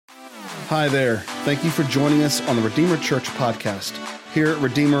Hi there. Thank you for joining us on the Redeemer Church podcast. Here at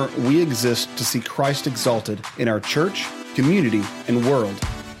Redeemer, we exist to see Christ exalted in our church, community, and world.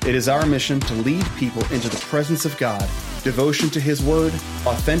 It is our mission to lead people into the presence of God, devotion to His Word,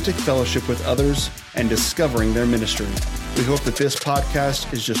 authentic fellowship with others, and discovering their ministry. We hope that this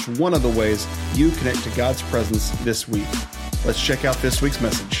podcast is just one of the ways you connect to God's presence this week. Let's check out this week's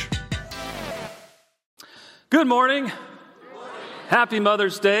message. Good morning. Happy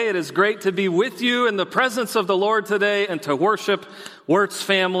Mother's Day. It is great to be with you in the presence of the Lord today and to worship Wirtz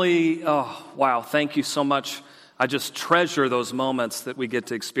family. Oh, wow. Thank you so much. I just treasure those moments that we get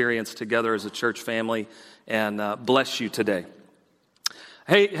to experience together as a church family, and bless you today.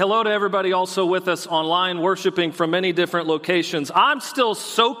 Hey, hello to everybody also with us online, worshiping from many different locations. I'm still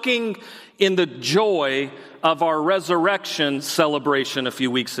soaking in the joy of our resurrection celebration a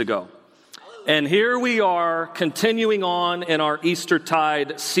few weeks ago. And here we are continuing on in our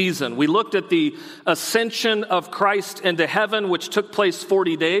Eastertide season. We looked at the ascension of Christ into heaven, which took place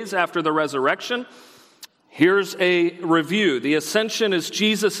 40 days after the resurrection. Here's a review. The ascension is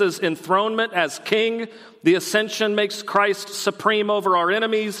Jesus' enthronement as king. The ascension makes Christ supreme over our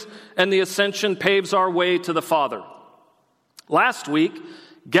enemies, and the ascension paves our way to the Father. Last week,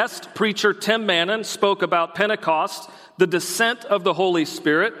 guest preacher Tim Mannon spoke about Pentecost, the descent of the Holy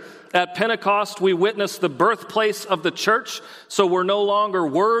Spirit. At Pentecost, we witnessed the birthplace of the church, so we're no longer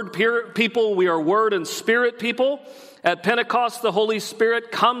word people, we are word and spirit people. At Pentecost, the Holy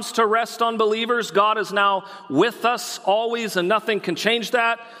Spirit comes to rest on believers. God is now with us always, and nothing can change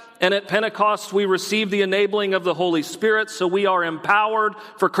that. And at Pentecost, we receive the enabling of the Holy Spirit, so we are empowered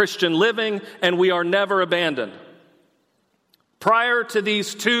for Christian living, and we are never abandoned. Prior to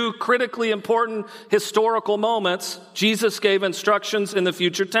these two critically important historical moments, Jesus gave instructions in the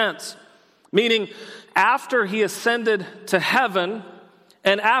future tense, meaning after he ascended to heaven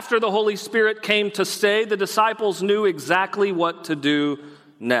and after the Holy Spirit came to stay, the disciples knew exactly what to do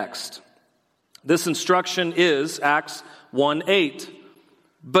next. This instruction is Acts 1:8.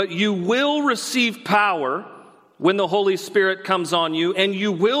 But you will receive power when the Holy Spirit comes on you, and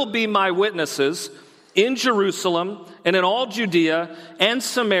you will be my witnesses in Jerusalem and in all Judea and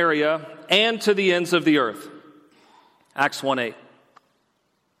Samaria and to the ends of the earth. Acts 1:8.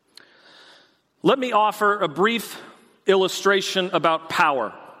 Let me offer a brief illustration about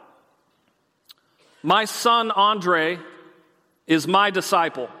power. My son Andre is my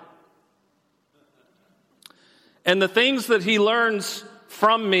disciple. And the things that he learns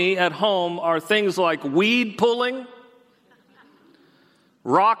from me at home are things like weed pulling,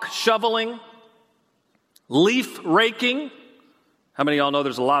 rock shoveling, leaf raking. How many of y'all know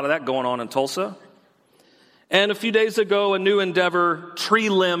there's a lot of that going on in Tulsa? And a few days ago, a new endeavor, tree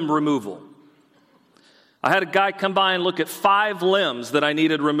limb removal. I had a guy come by and look at 5 limbs that I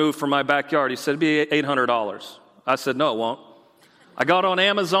needed removed from my backyard. He said, it'd be $800. I said, no, it won't. I got on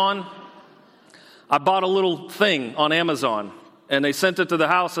Amazon. I bought a little thing on Amazon, and they sent it to the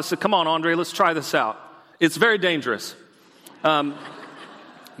house. I said, come on, Andre, let's try this out. It's very dangerous.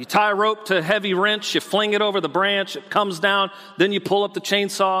 You tie a rope to a heavy wrench, you fling it over the branch, it comes down, then you pull up the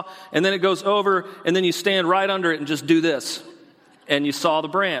chainsaw, and then it goes over, and then you stand right under it and just do this. And you saw the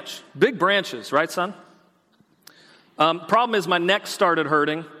branch. Big branches, right, son? Problem is my neck started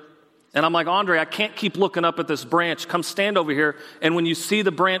hurting, and I'm like, Andre, I can't keep looking up at this branch. Come stand over here, and when you see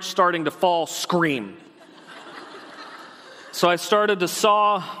the branch starting to fall, scream. So I started to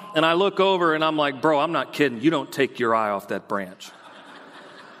saw, and I look over, and I'm like, bro, I'm not kidding. You don't take your eye off that branch.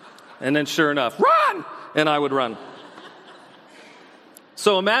 And then sure enough, run! And I would run.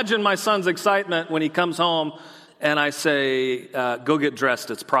 So imagine my son's excitement when he comes home and I say, go get dressed,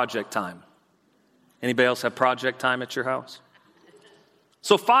 it's project time. Anybody else have project time at your house?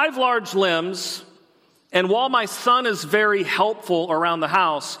 So 5 large limbs, and while my son is very helpful around the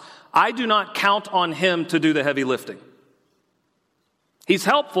house, I do not count on him to do the heavy lifting. He's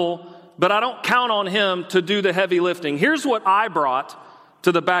helpful, but I don't count on him to do the heavy lifting. Here's what I brought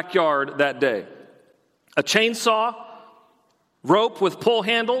to the backyard that day: a chainsaw, rope with pull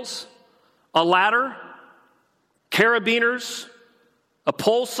handles, a ladder, carabiners, a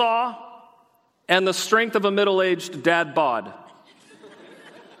pole saw, and the strength of a middle-aged dad bod.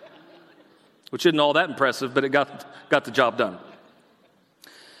 Which isn't all that impressive, but it got the job done.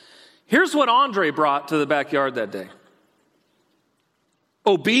 Here's what Andre brought to the backyard that day: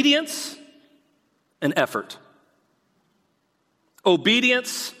 obedience and effort.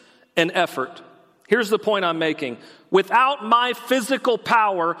 Obedience and effort. Here's the point I'm making. Without my physical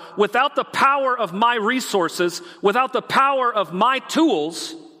power, without the power of my resources, without the power of my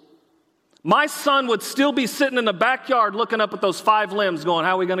tools, my son would still be sitting in the backyard looking up at those 5 limbs going,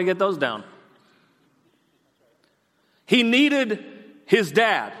 how are we going to get those down? He needed his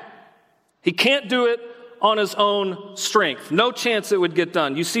dad. He can't do it on his own strength. No chance it would get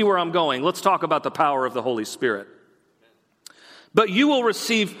done. You see where I'm going. Let's talk about the power of the Holy Spirit. But you will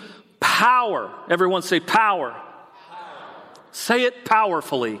receive power. Everyone say power. Say it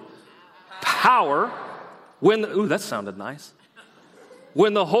powerfully. Power. Ooh, that sounded nice.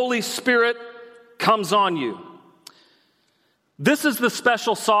 When the Holy Spirit comes on you. This is the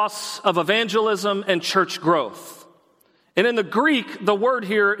special sauce of evangelism and church growth. And in the Greek, the word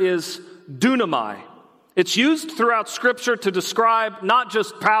here is dunamai. It's used throughout Scripture to describe not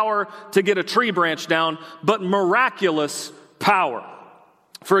just power to get a tree branch down, but miraculous power.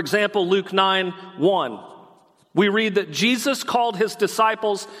 For example, Luke 9:1. We read that Jesus called his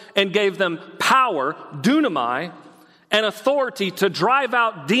disciples and gave them power, dunamai, and authority to drive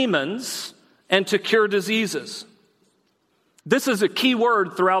out demons and to cure diseases. This is a key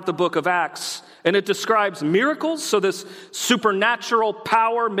word throughout the book of Acts, and it describes miracles, so this supernatural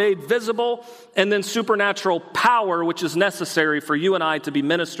power made visible, and then supernatural power which is necessary for you and I to be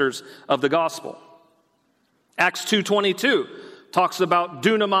ministers of the gospel. Acts 2:22 talks about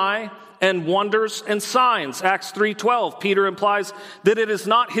dunamai and wonders and signs. Acts 3:12, Peter implies that it is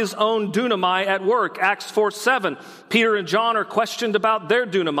not his own dunamai at work. Acts 4:7, Peter and John are questioned about their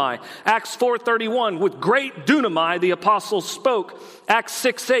dunamai. Acts 4:31, with great dunamai the apostles spoke. Acts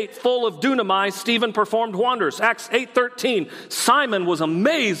 6:8, full of dunamai, Stephen performed wonders. Acts 8:13, Simon was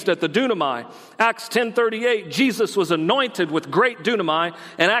amazed at the dunamai. Acts 10:38, Jesus was anointed with great dunamai.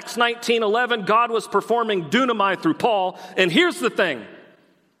 And Acts 19:11, God was performing dunamai through Paul. And here's the thing.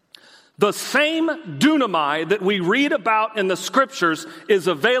 The same dunamai that we read about in the Scriptures is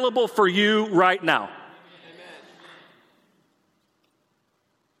available for you right now.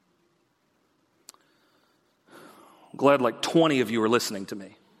 I'm glad like 20 of you are listening to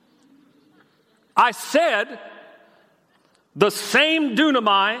me. I said the same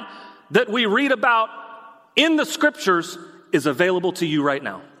dunamai that we read about in the Scriptures is available to you right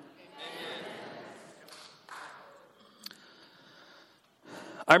now.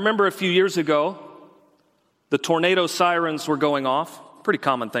 I remember a few years ago, the tornado sirens were going off. Pretty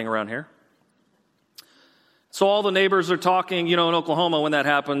common thing around here. So all the neighbors are talking. You know, in Oklahoma, when that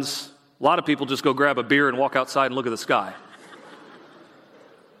happens, a lot of people just go grab a beer and walk outside and look at the sky.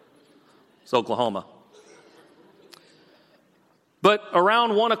 It's Oklahoma. But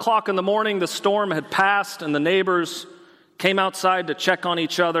around 1 o'clock in the morning, the storm had passed, and the neighbors came outside to check on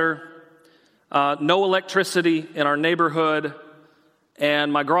each other. No electricity in our neighborhood.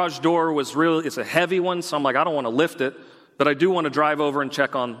 And my garage door it's a heavy one, so I'm like, I don't want to lift it, but I do want to drive over and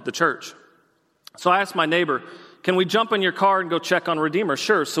check on the church. So I asked my neighbor, can we jump in your car and go check on Redeemer?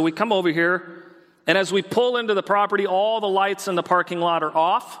 Sure. So we come over here, and as we pull into the property, all the lights in the parking lot are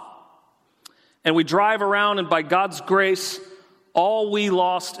off. And we drive around, and by God's grace, all we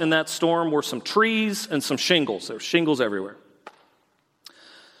lost in that storm were some trees and some shingles. There were shingles everywhere.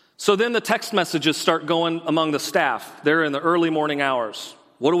 So then the text messages start going among the staff. They're in the early morning hours.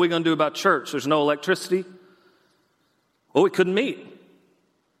 What are we going to do about church? There's no electricity. Well, we couldn't meet.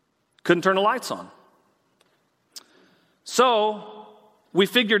 Couldn't turn the lights on. So we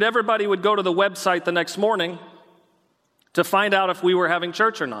figured everybody would go to the website the next morning to find out if we were having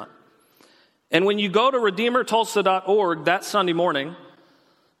church or not. And when you go to RedeemerTulsa.org that Sunday morning,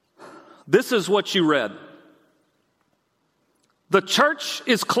 this is what you read. The church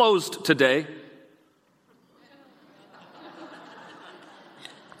is closed today.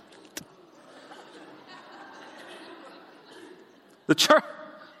 The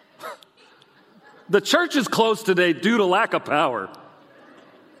church is closed today due to lack of power.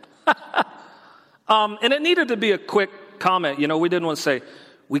 And it needed to be a quick comment. You know, we didn't want to say,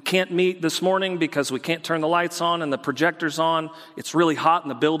 we can't meet this morning because we can't turn the lights on and the projector's on. It's really hot in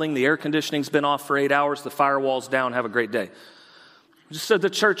the building. The air conditioning's been off for 8 hours. The firewall's down. Have a great day. We just said the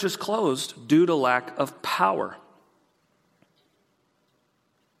church is closed due to lack of power.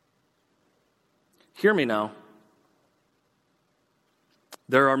 Hear me now.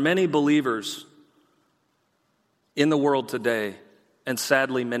 There are many believers in the world today, and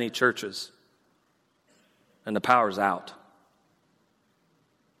sadly many churches, and the power's out.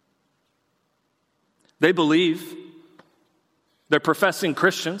 They believe, they're professing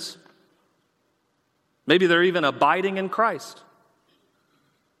Christians, maybe they're even abiding in Christ.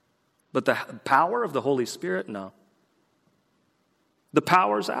 But the power of the Holy Spirit, no. The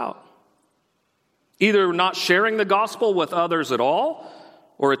power's out. Either not sharing the gospel with others at all,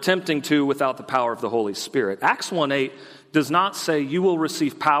 or attempting to without the power of the Holy Spirit. Acts 1:8 does not say you will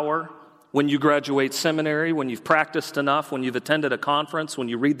receive power when you graduate seminary, when you've practiced enough, when you've attended a conference, when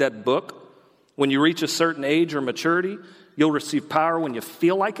you read that book, when you reach a certain age or maturity, you'll receive power when you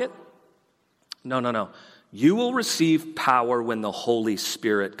feel like it. No. You will receive power when the Holy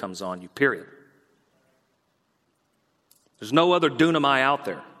Spirit comes on you, period. There's no other dunamai out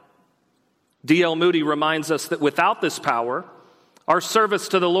there. D.L. Moody reminds us that without this power, our service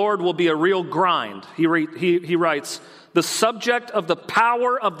to the Lord will be a real grind. He writes, the subject of the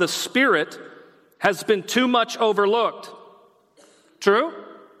power of the Spirit has been too much overlooked. True?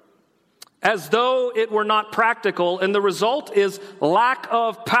 As though it were not practical, and the result is lack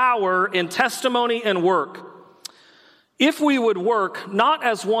of power in testimony and work. If we would work not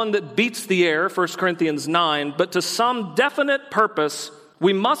as one that beats the air, 1 Corinthians 9, but to some definite purpose,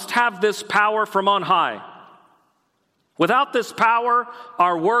 we must have this power from on high. Without this power,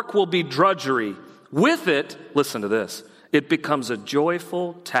 our work will be drudgery. With it, listen to this, it becomes a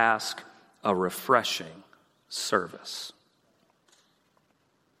joyful task, a refreshing service.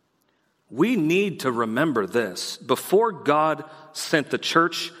 We need to remember this. Before God sent the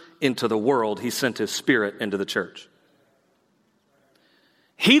church into the world, He sent His Spirit into the church.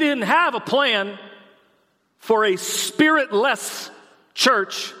 He didn't have a plan for a spiritless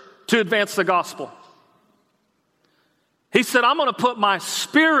church to advance the gospel. He said, I'm going to put my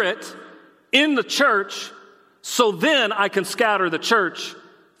Spirit in the church so then I can scatter the church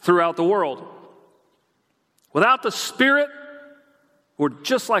throughout the world. Without the Spirit, we're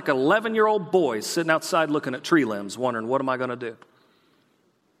just like 11-year-old boys sitting outside looking at tree limbs, wondering, what am I going to do?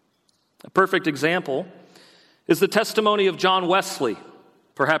 A perfect example is the testimony of John Wesley.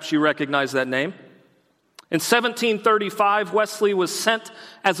 Perhaps you recognize that name. In 1735, Wesley was sent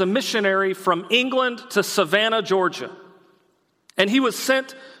as a missionary from England to Savannah, Georgia. And he was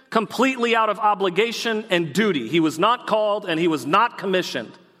sent completely out of obligation and duty. He was not called and he was not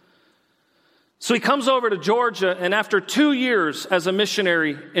commissioned. So he comes over to Georgia, and after 2 years as a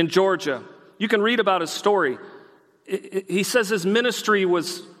missionary in Georgia, you can read about his story. He says his ministry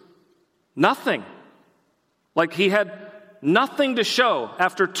was nothing. Like he had nothing to show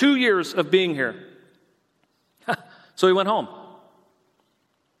after 2 years of being here. So he went home.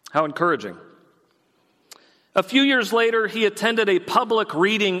 How encouraging. A few years later, he attended a public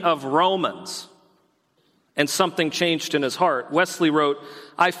reading of Romans, and something changed in his heart. Wesley wrote,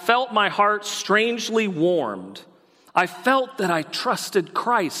 I felt my heart strangely warmed. I felt that I trusted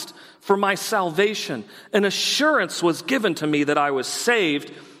Christ for my salvation. An assurance was given to me that I was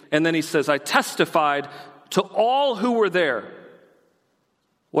saved. And then he says, I testified to all who were there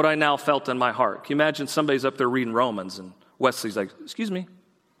what I now felt in my heart. Can you imagine somebody's up there reading Romans and Wesley's like, excuse me,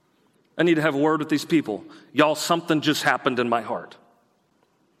 I need to have a word with these people. Y'all, something just happened in my heart.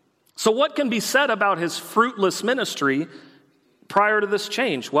 So what can be said about his fruitless ministry prior to this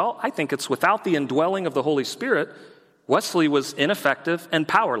change? Well, I think it's without the indwelling of the Holy Spirit, Wesley was ineffective and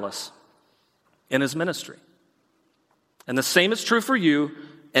powerless in his ministry. And the same is true for you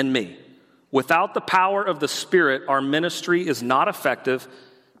and me. Without the power of the Spirit, our ministry is not effective.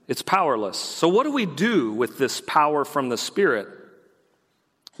 It's powerless. So what do we do with this power from the Spirit?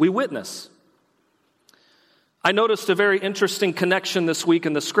 We witness. I noticed a very interesting connection this week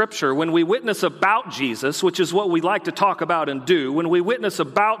in the Scripture. When we witness about Jesus, which is what we like to talk about and do, when we witness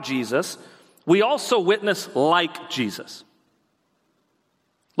about Jesus, we also witness like Jesus.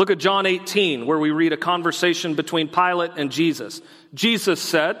 Look at John 18, where we read a conversation between Pilate and Jesus. Jesus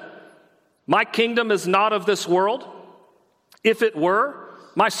said, my kingdom is not of this world. If it were,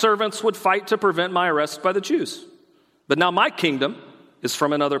 my servants would fight to prevent my arrest by the Jews. But now my kingdom is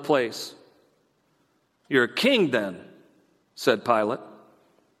from another place. You're a king then, said Pilate.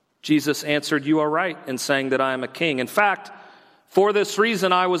 Jesus answered, you are right in saying that I am a king. In fact, for this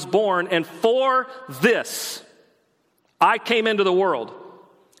reason I was born, and for this I came into the world,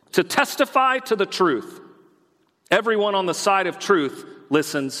 to testify to the truth. Everyone on the side of truth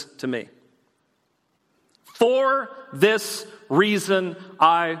listens to me. For this reason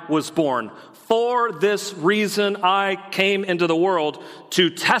I was born. For this reason I came into the world, to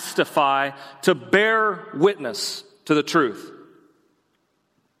testify, to bear witness to the truth.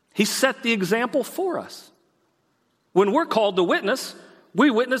 He set the example for us. When we're called to witness,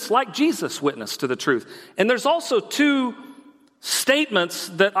 we witness like Jesus witnessed to the truth. And there's also two statements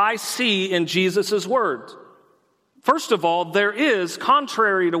that I see in Jesus' words. First of all, there is,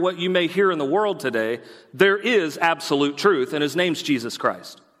 contrary to what you may hear in the world today, there is absolute truth, and his name's Jesus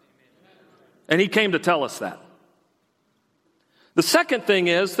Christ. And he came to tell us that. The second thing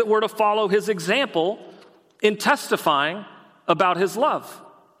is that we're to follow his example in testifying about his love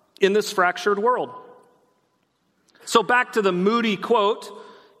in this fractured world. So back to the Moody quote,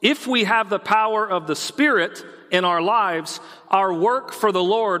 if we have the power of the Spirit in our lives, our work for the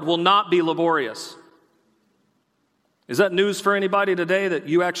Lord will not be laborious. Is that news for anybody today that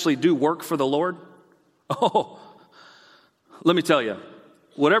you actually do work for the Lord? Oh, let me tell you,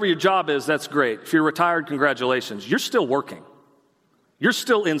 whatever your job is, that's great. If you're retired, congratulations. You're still working. You're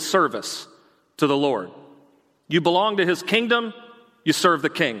still in service to the Lord. You belong to His kingdom, you serve the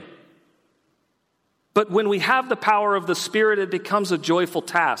King. But when we have the power of the Spirit, it becomes a joyful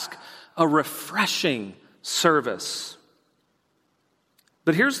task, a refreshing service.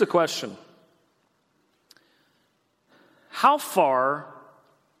 But here's the question. How far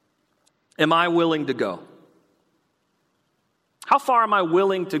am I willing to go? How far am I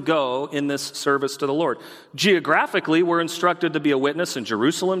willing to go in this service to the Lord? Geographically, we're instructed to be a witness in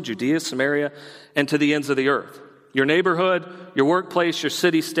Jerusalem, Judea, Samaria, and to the ends of the earth. Your neighborhood, your workplace, your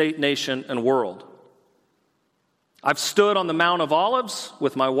city, state, nation, and world. I've stood on the Mount of Olives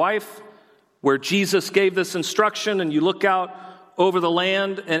with my wife where Jesus gave this instruction, and you look out over the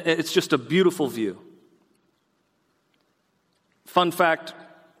land, and it's just a beautiful view. Fun fact,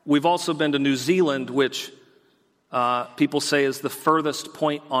 we've also been to New Zealand, which people say is the furthest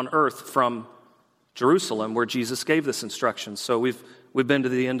point on earth from Jerusalem where Jesus gave this instruction. So we've been to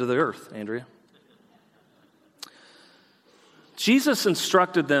the end of the earth, Andrea. Jesus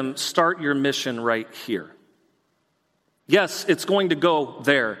instructed them, start your mission right here. Yes, it's going to go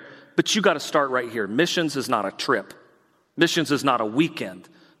there, but you got to start right here. Missions is not a trip. Missions is not a weekend.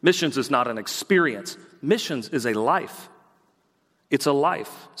 Missions is not an experience. Missions is a life. It's a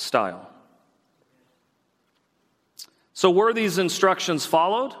lifestyle. So were these instructions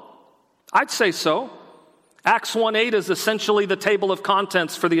followed? I'd say so. Acts 1:8 is essentially the table of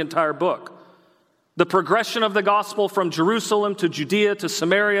contents for the entire book. The progression of the gospel from Jerusalem to Judea to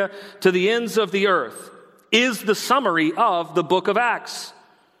Samaria to the ends of the earth is the summary of the book of Acts.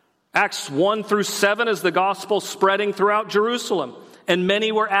 Acts 1 through 7 is the gospel spreading throughout Jerusalem, and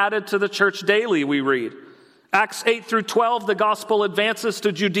many were added to the church daily, we read. Acts 8 through 12, the gospel advances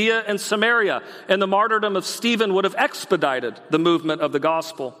to Judea and Samaria, and the martyrdom of Stephen would have expedited the movement of the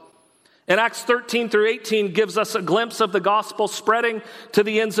gospel. And Acts 13 through 18 gives us a glimpse of the gospel spreading to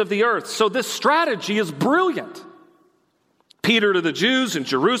the ends of the earth. So this strategy is brilliant. Peter to the Jews in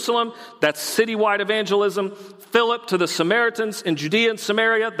Jerusalem, that's citywide evangelism. Philip to the Samaritans in Judea and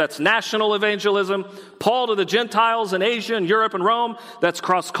Samaria, that's national evangelism. Paul to the Gentiles in Asia and Europe and Rome, that's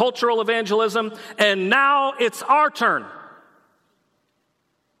cross-cultural evangelism. And now it's our turn.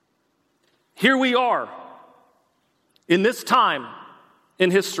 Here we are in this time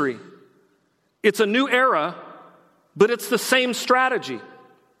in history. It's a new era, but it's the same strategy,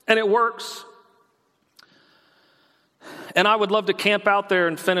 and it works. And I would love to camp out there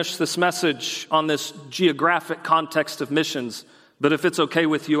and finish this message on this geographic context of missions, but if it's okay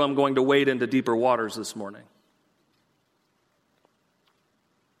with you, I'm going to wade into deeper waters this morning.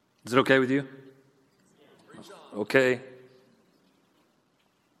 Is it okay with you? Okay.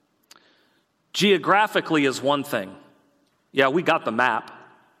 Geographically is one thing. Yeah, we got the map.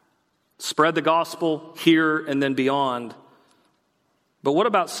 Spread the gospel here and then beyond. But what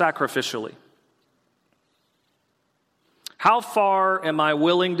about sacrificially? How far am I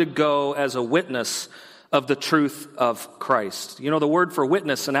willing to go as a witness of the truth of Christ? You know, the word for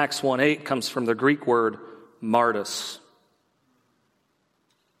witness in Acts 1:8 comes from the Greek word martys.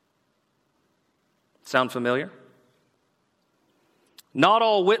 Sound familiar? Not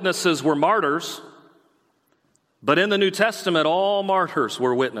all witnesses were martyrs, but in the New Testament, all martyrs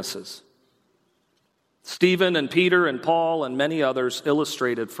were witnesses. Stephen and Peter and Paul and many others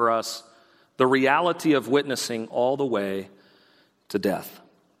illustrated for us the reality of witnessing all the way to death.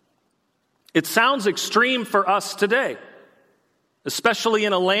 It sounds extreme for us today, especially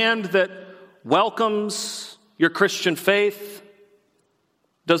in a land that welcomes your Christian faith,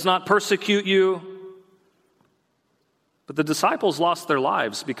 does not persecute you. But the disciples lost their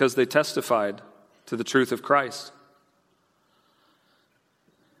lives because they testified to the truth of Christ.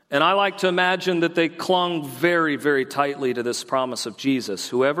 And I like to imagine that they clung very, very tightly to this promise of Jesus.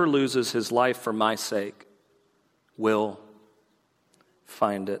 Whoever loses his life for my sake will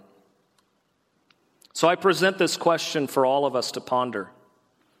find it. So I present this question for all of us to ponder.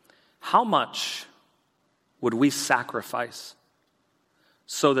 How much would we sacrifice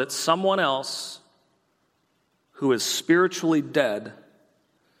so that someone else who is spiritually dead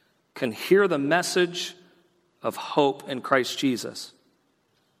can hear the message of hope in Christ Jesus?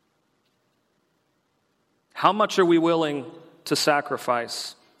 How much are we willing to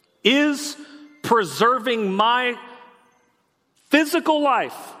sacrifice? Is preserving my physical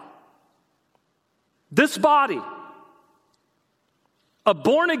life, this body, A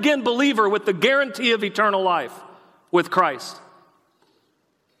born-again believer with the guarantee of eternal life with Christ.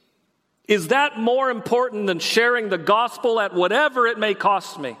 Is that more important than sharing the gospel at whatever it may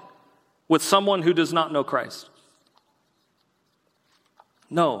cost me with someone who does not know Christ?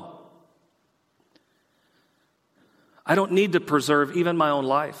 No. I don't need to preserve even my own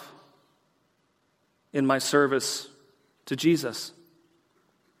life in my service to Jesus.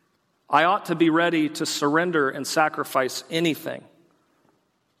 I ought to be ready to surrender and sacrifice anything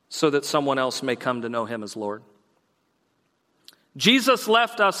so that someone else may come to know him as Lord. Jesus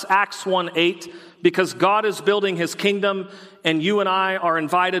left us Acts 1:8 because God is building his kingdom and you and I are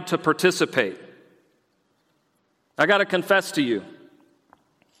invited to participate. I got to confess to you,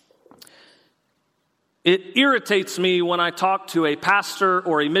 it irritates me when I talk to a pastor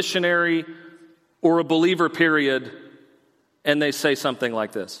or a missionary or a believer, period, and they say something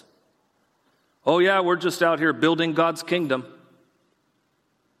like this. Oh yeah, we're just out here building God's kingdom.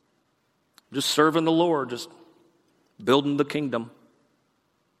 Just serving the Lord, just building the kingdom.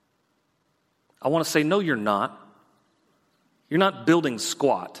 I want to say, no, you're not. You're not building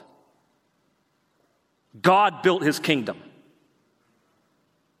squat. God built his kingdom.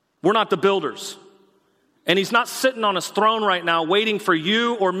 We're not the builders. And he's not sitting on his throne right now waiting for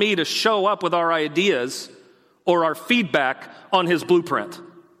you or me to show up with our ideas or our feedback on his blueprint.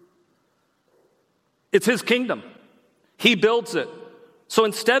 It's his kingdom. He builds it. So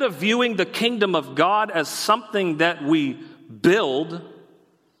instead of viewing the kingdom of God as something that we build,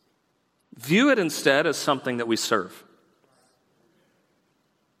 view it instead as something that we serve.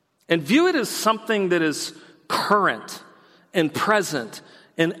 And view it as something that is current and present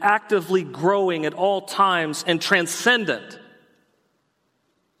and actively growing at all times and transcendent.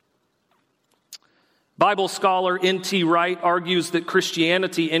 Bible scholar N.T. Wright argues that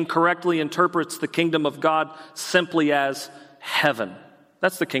Christianity incorrectly interprets the kingdom of God simply as heaven.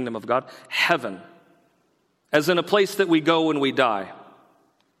 That's the kingdom of God, heaven, as in a place that we go when we die.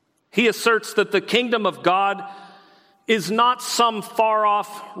 He asserts that the kingdom of God is not some far-off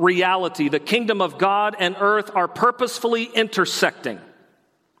reality. The kingdom of God and earth are purposefully intersecting.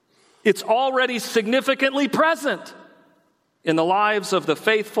 It's already significantly present in the lives of the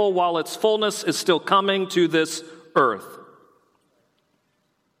faithful while its fullness is still coming to this earth.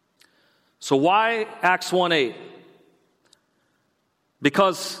 So why Acts 1:8?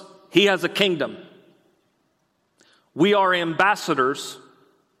 Because he has a kingdom. We are ambassadors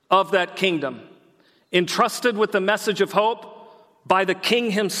of that kingdom, entrusted with the message of hope by the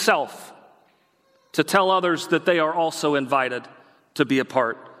King himself to tell others that they are also invited to be a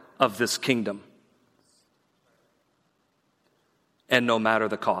part of this kingdom. And no matter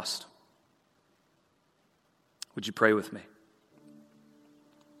the cost. Would you pray with me?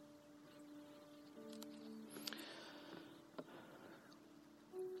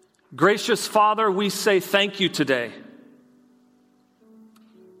 Gracious Father, we say thank you today.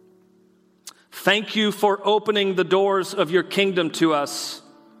 Thank you for opening the doors of your kingdom to us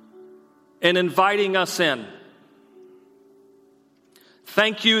and inviting us in.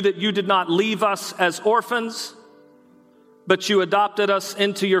 Thank you that you did not leave us as orphans, but you adopted us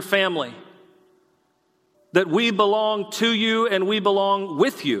into your family. That we belong to you and we belong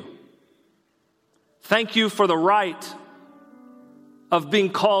with you. Thank you for the right of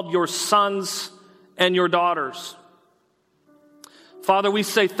being called your sons and your daughters. Father, we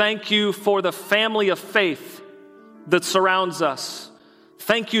say thank you for the family of faith that surrounds us.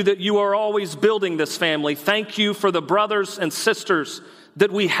 Thank you that you are always building this family. Thank you for the brothers and sisters that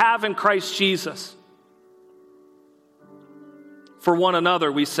we have in Christ Jesus. For one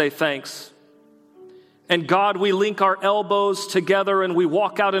another, we say thanks. And God, we link our elbows together and we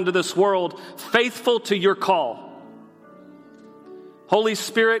walk out into this world faithful to your call. Holy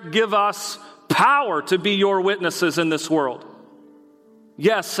Spirit, give us power to be your witnesses in this world.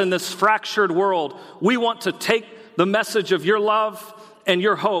 Yes, in this fractured world, we want to take the message of your love and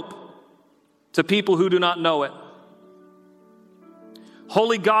your hope to people who do not know it.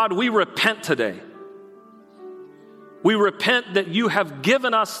 Holy God, we repent today. We repent that you have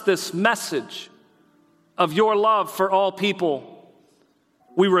given us this message of your love for all people.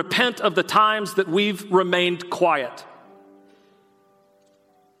 We repent of the times that we've remained quiet.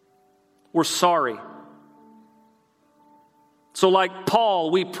 We're sorry. So like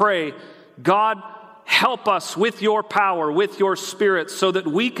Paul, we pray, God, help us with your power, with your Spirit, so that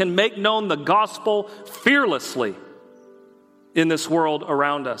we can make known the gospel fearlessly in this world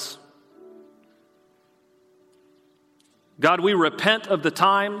around us. God, we repent of the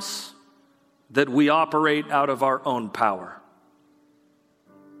times that we operate out of our own power.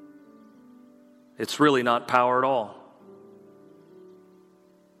 It's really not power at all.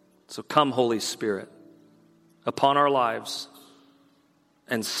 So come, Holy Spirit, upon our lives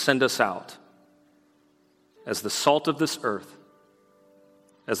and send us out as the salt of this earth,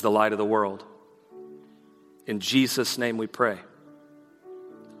 as the light of the world. In Jesus' name we pray.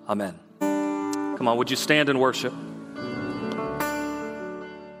 Amen. Come on, would you stand and worship?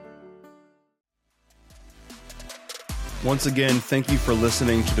 Once again, thank you for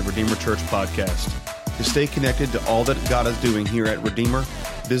listening to the Redeemer Church podcast. To stay connected to all that God is doing here at Redeemer,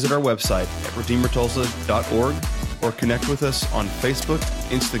 visit our website at redeemertulsa.org or connect with us on Facebook,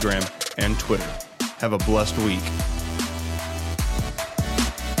 Instagram, and Twitter. Have a blessed week.